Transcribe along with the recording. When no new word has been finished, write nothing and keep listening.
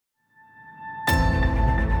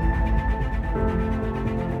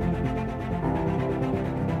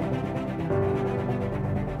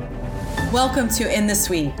Welcome to In the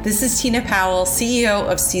Suite. This is Tina Powell, CEO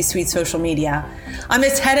of C-Suite Social Media. I'm a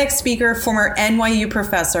TEDx speaker, former NYU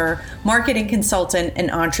professor, marketing consultant, and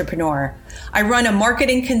entrepreneur. I run a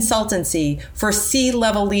marketing consultancy for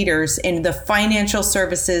C-level leaders in the financial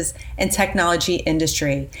services and technology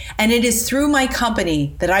industry. And it is through my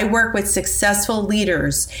company that I work with successful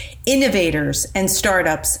leaders, innovators, and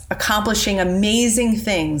startups accomplishing amazing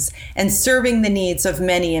things and serving the needs of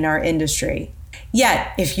many in our industry.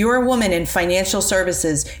 Yet, if you're a woman in financial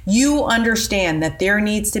services, you understand that there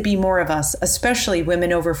needs to be more of us, especially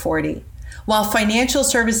women over 40. While financial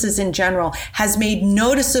services in general has made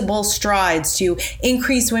noticeable strides to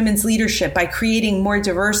increase women's leadership by creating more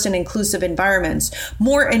diverse and inclusive environments,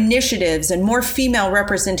 more initiatives, and more female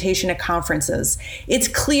representation at conferences, it's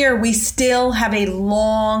clear we still have a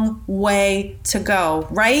long way to go,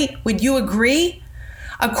 right? Would you agree?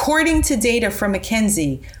 According to data from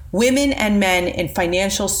McKinsey, women and men in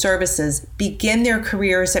financial services begin their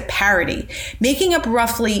careers at parity, making up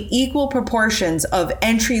roughly equal proportions of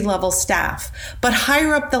entry-level staff. But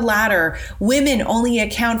higher up the ladder, women only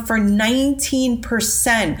account for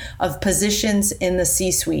 19% of positions in the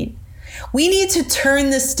C-suite. We need to turn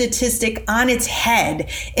this statistic on its head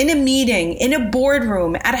in a meeting, in a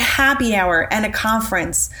boardroom, at a happy hour, and a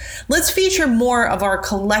conference. Let's feature more of our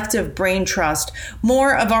collective brain trust,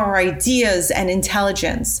 more of our ideas and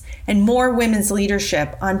intelligence, and more women's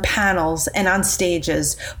leadership on panels and on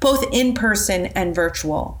stages, both in person and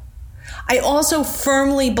virtual. I also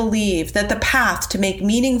firmly believe that the path to make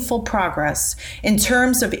meaningful progress in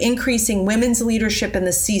terms of increasing women's leadership in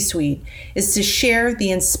the C-suite is to share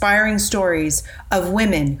the inspiring stories of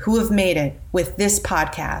women who have made it with this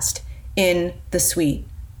podcast, In the Suite.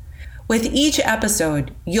 With each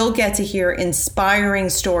episode, you'll get to hear inspiring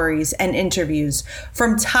stories and interviews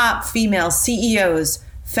from top female CEOs,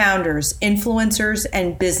 founders, influencers,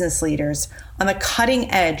 and business leaders on the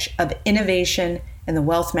cutting edge of innovation in the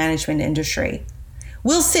wealth management industry.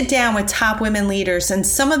 We'll sit down with top women leaders and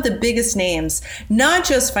some of the biggest names, not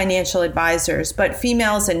just financial advisors, but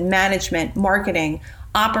females in management, marketing,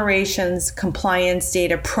 operations, compliance,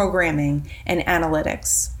 data programming, and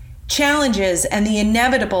analytics. Challenges and the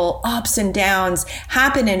inevitable ups and downs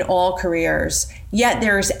happen in all careers, yet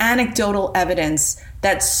there is anecdotal evidence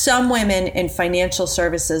that some women in financial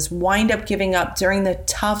services wind up giving up during the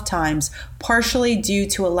tough times, partially due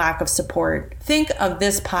to a lack of support. Think of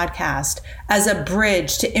this podcast as a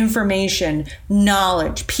bridge to information,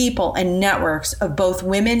 knowledge, people, and networks of both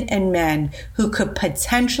women and men who could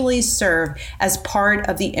potentially serve as part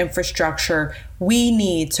of the infrastructure we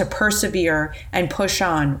need to persevere and push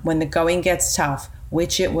on when the going gets tough,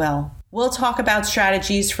 which it will. We'll talk about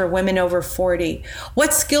strategies for women over 40.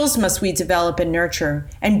 What skills must we develop and nurture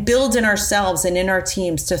and build in ourselves and in our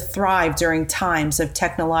teams to thrive during times of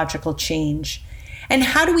technological change? And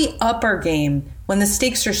how do we up our game when the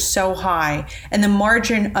stakes are so high and the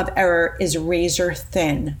margin of error is razor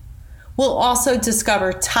thin? We'll also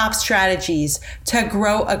discover top strategies to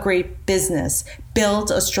grow a great business,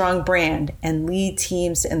 build a strong brand, and lead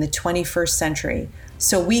teams in the 21st century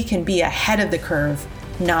so we can be ahead of the curve,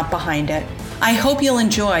 not behind it. I hope you'll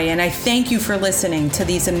enjoy, and I thank you for listening to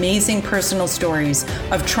these amazing personal stories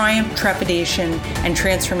of triumph, trepidation, and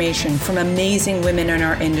transformation from amazing women in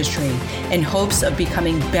our industry in hopes of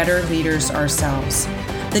becoming better leaders ourselves.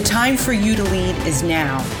 The time for you to lead is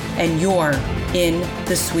now, and you're in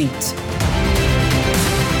the suite.